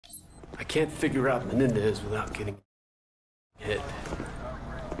I can't figure out Menendez without getting hit.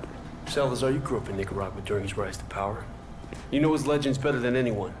 Salazar, you grew up in Nicaragua during his rise to power. You know his legends better than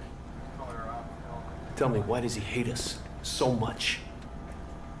anyone. Tell me, why does he hate us so much?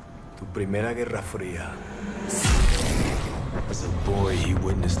 Tu primera Guerra Fría. As a boy, he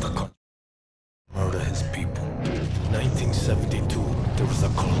witnessed the country murder his people. In 1972, there was a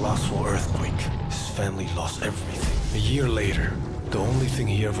colossal earthquake. His family lost everything. A year later, the only thing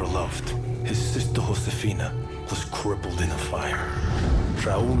he ever loved, his sister Josefina, was crippled in a fire.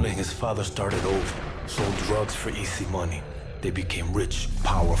 Raúl and his father started over, sold drugs for easy money. They became rich,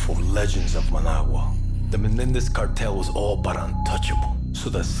 powerful legends of Managua. The Menendez cartel was all but untouchable, so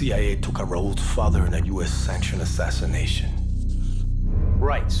the CIA took out Raúl's father in a US-sanctioned assassination.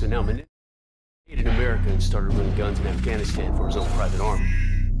 Right, so now Menendez hated America and started running guns in Afghanistan for his own private army.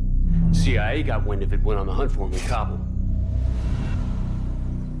 CIA got wind of it, went on the hunt for him in Kabul.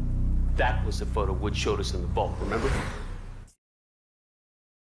 That was the photo Wood showed us in the vault, remember?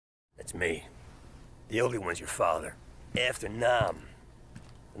 That's me. The ugly one's your father. After Nam.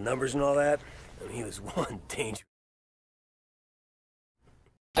 The numbers and all that, I mean, he was one danger.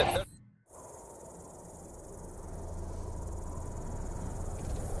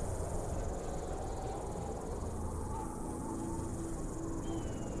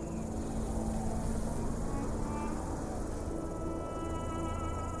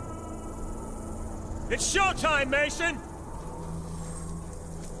 It's showtime, Mason!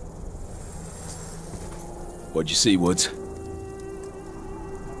 What'd you see, Woods?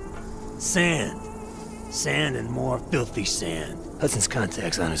 Sand. Sand and more filthy sand. Hudson's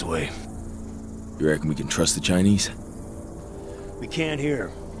contact's on his way. You reckon we can trust the Chinese? We can't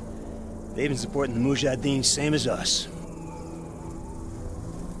here. They've been supporting the Mujahideen same as us.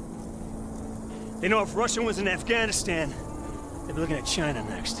 They know if Russia was in Afghanistan, they'd be looking at China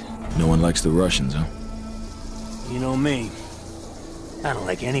next. No one likes the Russians, huh? You know me. I don't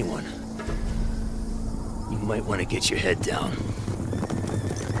like anyone. You might want to get your head down.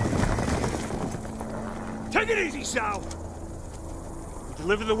 Take it easy, Sal! We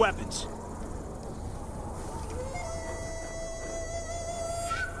deliver the weapons.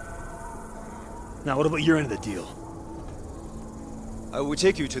 Now, what about your end of the deal? I will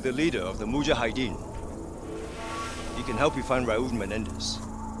take you to the leader of the Mujahideen. He can help you find Raúl Menendez.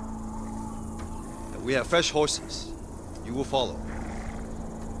 And we have fresh horses. You will follow.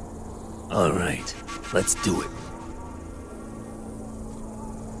 All right, let's do it.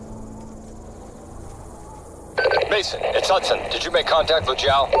 Mason, it's Hudson. Did you make contact with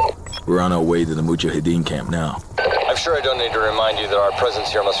Zhao? We're on our way to the Mujahideen camp now. I'm sure I don't need to remind you that our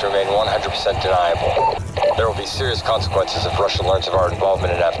presence here must remain 100% deniable. There will be serious consequences if Russia learns of our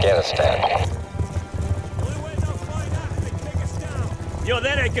involvement in Afghanistan. Yo,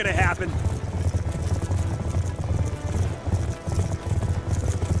 that ain't gonna happen.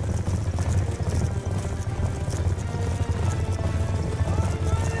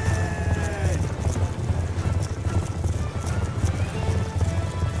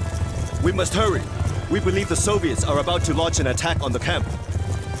 We must hurry. We believe the Soviets are about to launch an attack on the camp.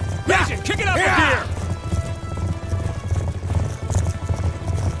 Mason, kick it up a gear!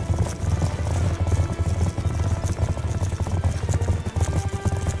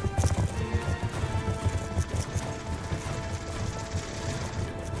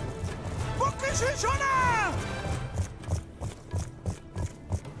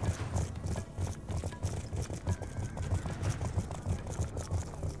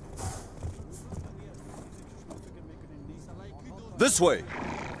 This way!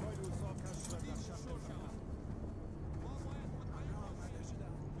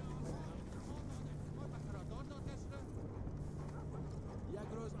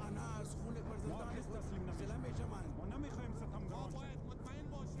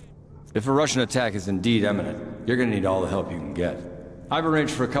 If a Russian attack is indeed imminent, you're gonna need all the help you can get. I've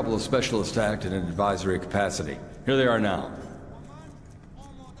arranged for a couple of specialists to act in an advisory capacity. Here they are now.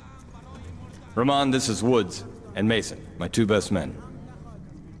 Rahman, this is Woods, and Mason, my two best men.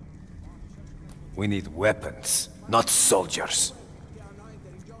 We need weapons, not soldiers.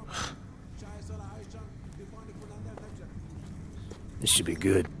 This should be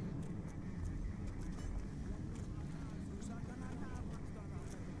good.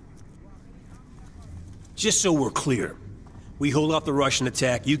 Just so we're clear, we hold off the Russian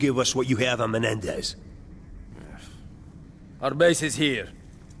attack, you give us what you have on Menendez. Our base is here.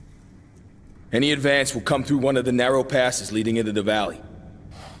 Any advance will come through one of the narrow passes leading into the valley.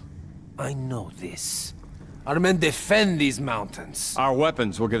 I know this. Our men defend these mountains. Our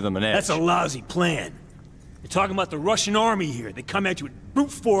weapons will give them an edge. That's a lousy plan. You're talking about the Russian army here. They come at you with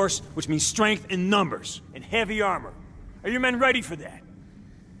brute force, which means strength in numbers, and heavy armor. Are your men ready for that?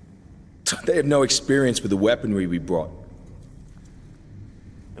 They have no experience with the weaponry we brought.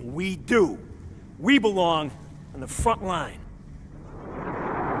 And we do. We belong on the front line.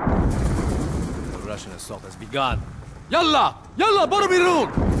 The Russian assault has begun. Yalla! Yalla,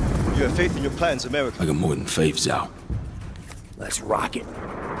 Borobirun! You have faith in your plans, America. I got more than faith, Zhao. Let's rock it.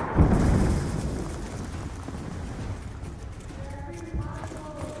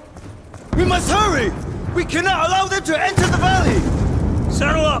 We must hurry! We cannot allow them to enter the valley!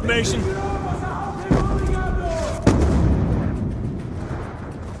 Settle up, Mason.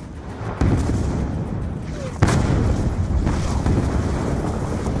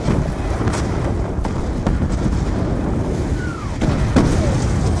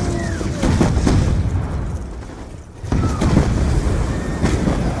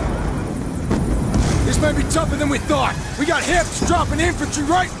 May be tougher than we thought. We got hips dropping infantry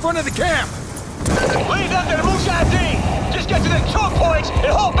right in front of the camp. Leave them to the Mujahideen! Just get to the choke points and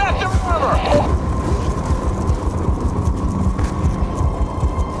hold back the river!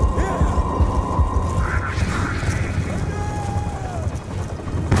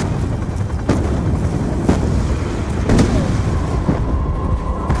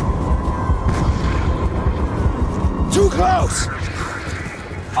 Too close!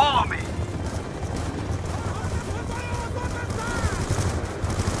 Follow me!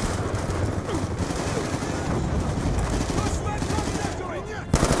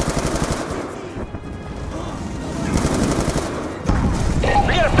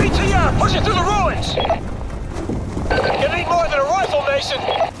 Pushing through the ruins! Gonna need more than a rifle, Mason!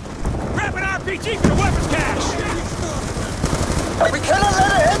 Grab an RPG for the weapons cache! We cannot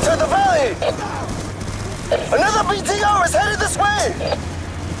let it enter the valley! Another BTR is headed this way!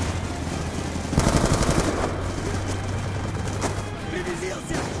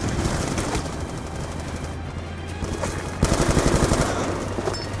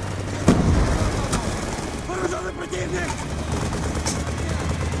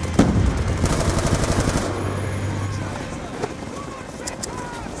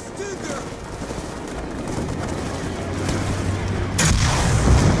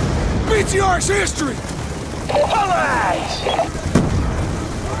 BTR's history! Alright!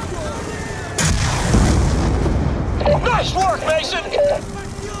 Nice work, Mason!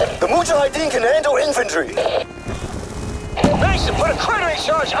 The Mujahideen can handle infantry! Mason, put a cratering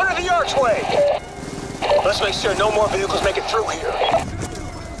charge under the archway! Let's make sure no more vehicles make it through here.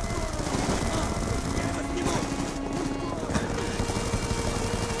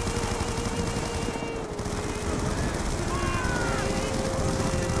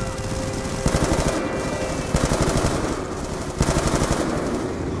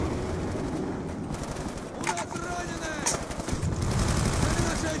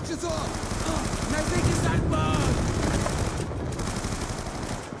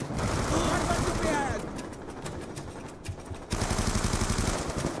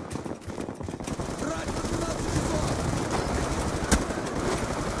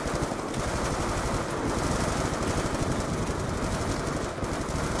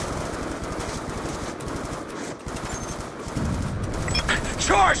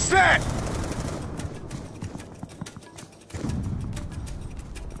 Charge set!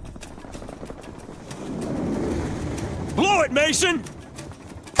 Blow it, Mason!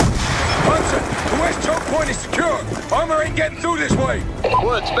 Hudson, the west choke point is secure. Armor ain't getting through this way.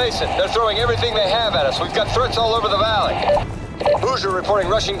 Woods, Mason, they're throwing everything they have at us. We've got threats all over the valley. Hoosier reporting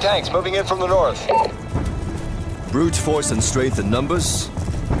rushing tanks moving in from the north. Brute force and strength in numbers?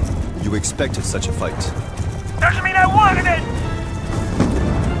 You expected such a fight. Doesn't mean I wanted it!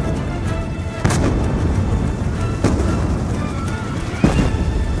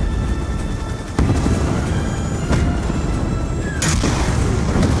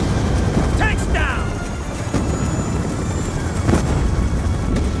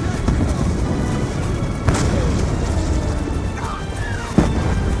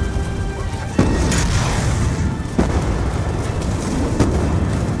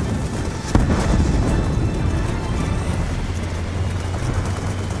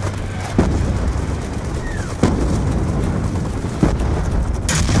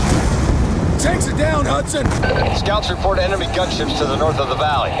 Down, Hudson! Scouts report enemy gunships to the north of the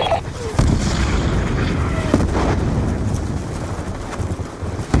valley.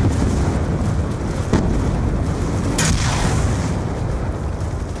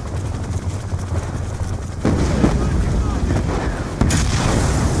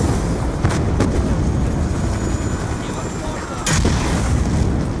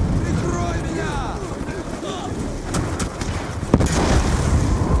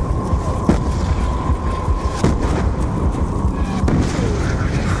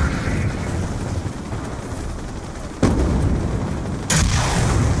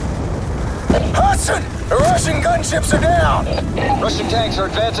 gunships are down! Russian tanks are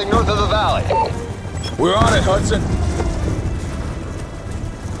advancing north of the valley. We're on it, Hudson.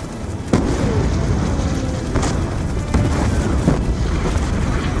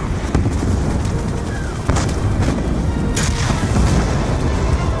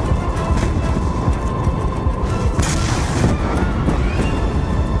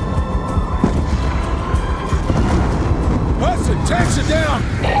 Tanks are down!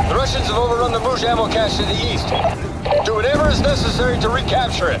 The Russians have overrun the Muj ammo cache to the east. Do whatever is necessary to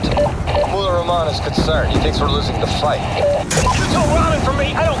recapture it. Mullah Rahman is concerned. He thinks we're losing the fight. You told Rahman from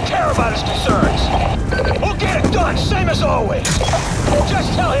me I don't care about his concerns. We'll get it done, same as always.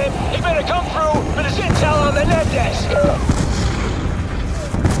 Just tell him he better come through with his intel on the net desk.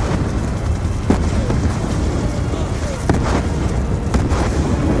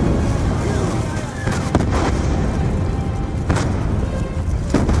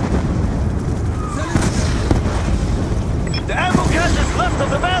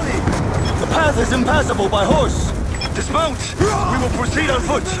 The path is impassable by horse. Dismount! We will proceed on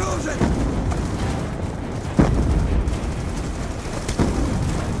foot.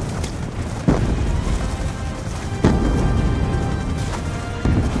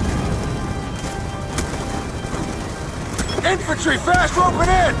 Infantry, fast roping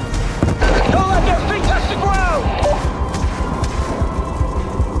in! Don't let their feet touch the ground!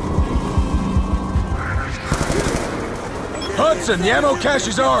 Hudson, the ammo cache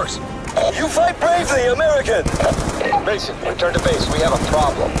is ours. You fight bravely, American! Mason, return to base. We have a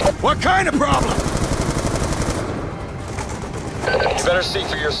problem. What kind of problem? You better see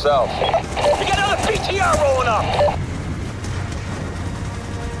for yourself. We got another BTR rolling up!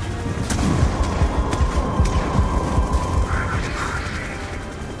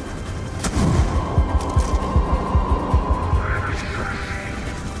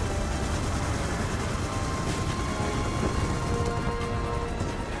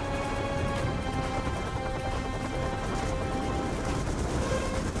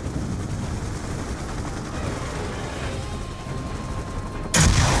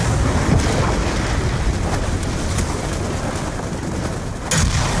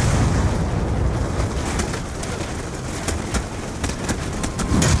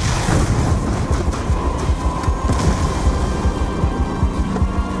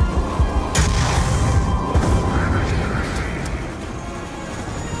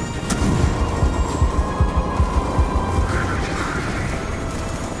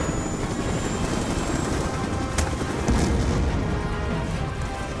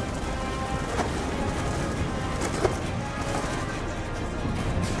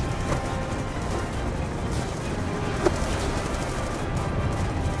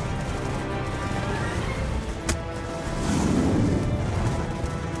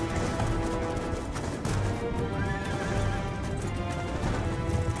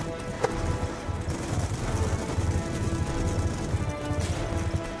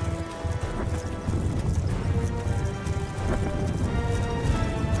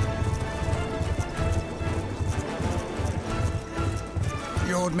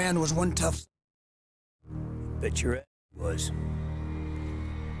 Your old man was one tough... Bet your ass was.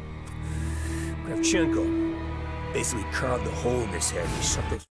 Kravchenko basically carved a hole in his head and he shoved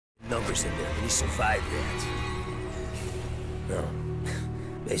those numbers in there, and he survived that. No.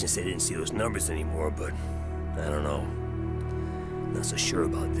 Mason said he didn't see those numbers anymore, but I don't know. Not so sure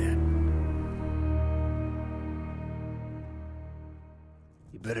about that.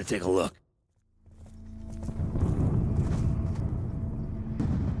 You better take a look.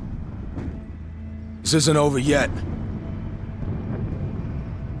 This isn't over yet.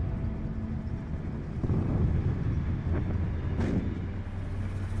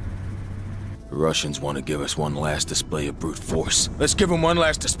 The Russians want to give us one last display of brute force. Let's give them one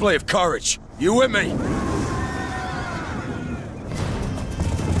last display of courage. You with me?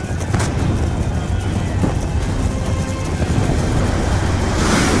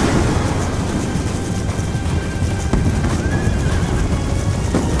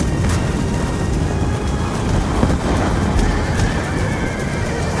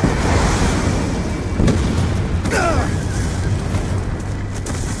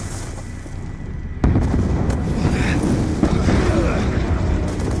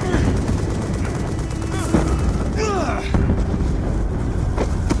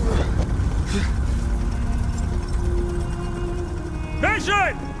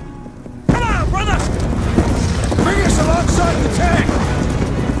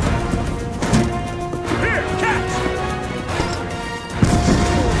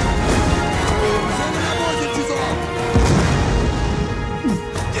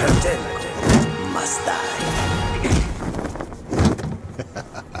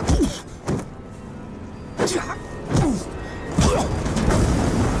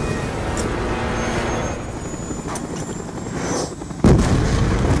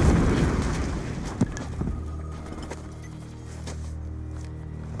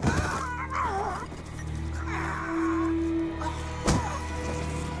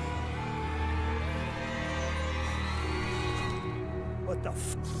 What the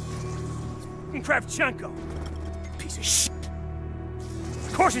f? Kravchenko! Piece of shit.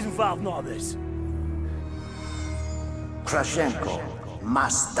 Of course he's involved in all this. Kravchenko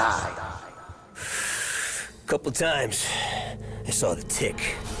must die. Couple times, I saw the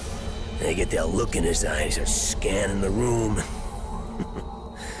tick. And I get that look in his eyes, he's scanning the room.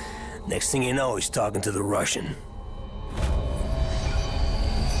 Next thing you know, he's talking to the Russian.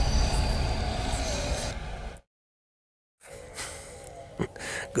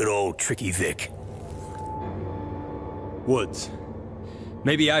 Good old Tricky Vic. Woods.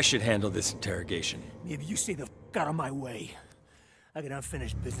 Maybe I should handle this interrogation. Maybe you stay the f*** out of my way. I got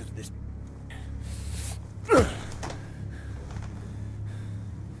unfinished business with this.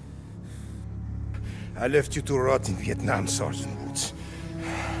 I left you to rot in Vietnam, Sergeant Woods.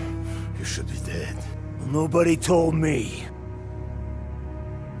 You should be dead. Well, nobody told me.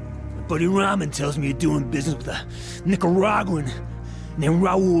 My buddy Rahman tells me you're doing business with a Nicaraguan named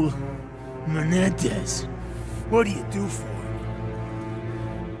Raul Menendez. What do you do for him?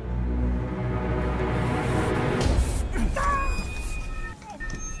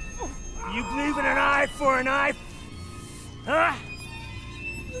 You believe in an eye for an eye? Huh?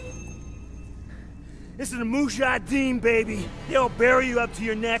 This is a Mujahideen, baby. They'll bury you up to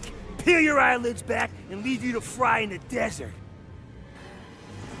your neck, peel your eyelids back, and leave you to fry in the desert.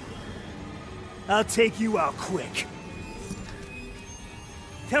 I'll take you out quick.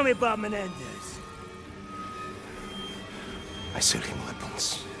 Tell me about Menendez. I sell him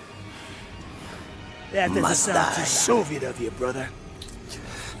weapons. That doesn't sound too Soviet of you, brother.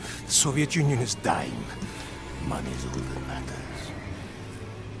 The Soviet Union is dying. Money is all that matters.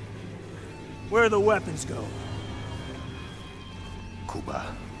 Where do the weapons go?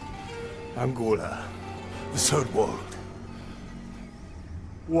 Cuba. Angola. The Third World.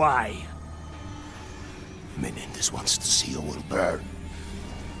 Why? Menendez wants to see the world burn.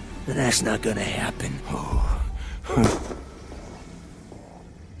 And that's not gonna happen. Oh.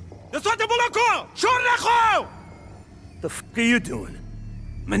 The f*** are you doing?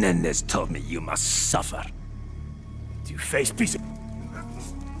 Menendez told me you must suffer. You face piece of...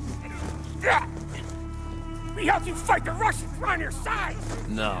 We helped you fight the Russians, we're on your side!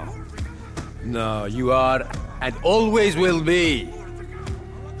 No. No, you are, and always will be,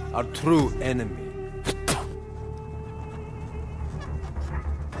 our true enemy.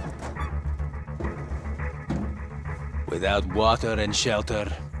 Without water and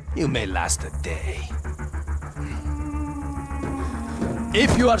shelter, you may last a day.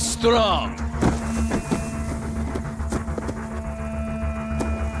 If you are strong,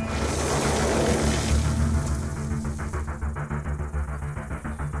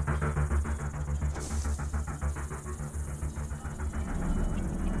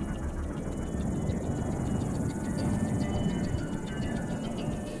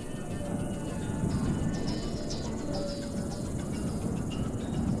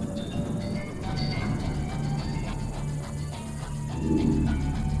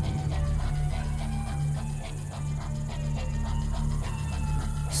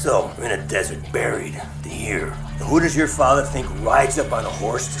 So, we're in a desert, buried, to here. And who does your father think rides up on a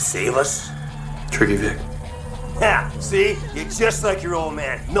horse to save us? Tricky Vic. Ha! See? You're just like your old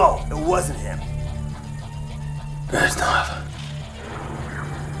man. No, it wasn't him. Reznov.